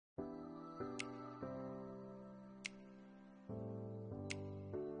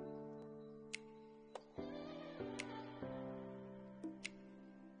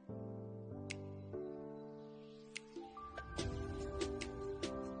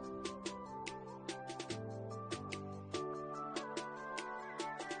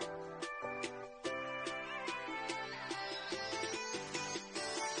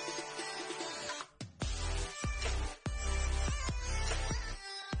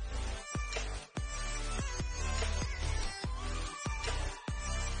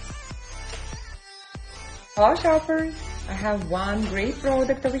Hello shoppers! I have one great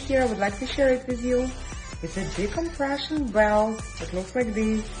product over here. I would like to share it with you. It's a decompression belt. It looks like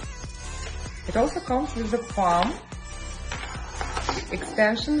this. It also comes with the palm,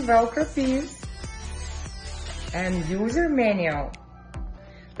 extension velcro piece, and user manual.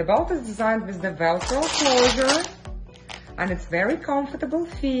 The belt is designed with the velcro closure and it's very comfortable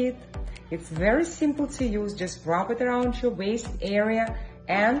fit. It's very simple to use. Just wrap it around your waist area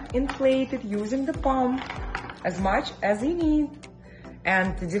and inflate it using the palm as much as you need.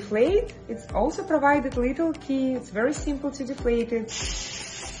 And to deflate, it's also provided little key. It's very simple to deflate it.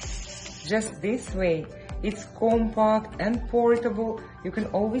 Just this way. It's compact and portable. You can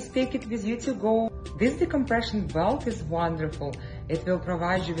always take it with you to go. This decompression belt is wonderful. It will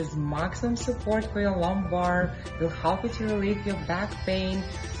provide you with maximum support for your lumbar, will help you to relieve your back pain,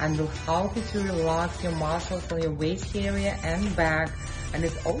 and will help you to relax your muscles on your waist area and back. And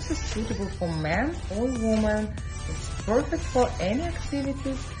it's also suitable for men or women. It's perfect for any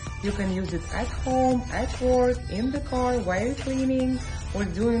activities. You can use it at home, at work, in the car, while you're cleaning, or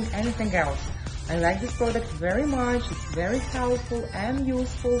doing anything else. I like this product very much. It's very helpful and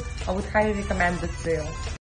useful. I would highly recommend it too.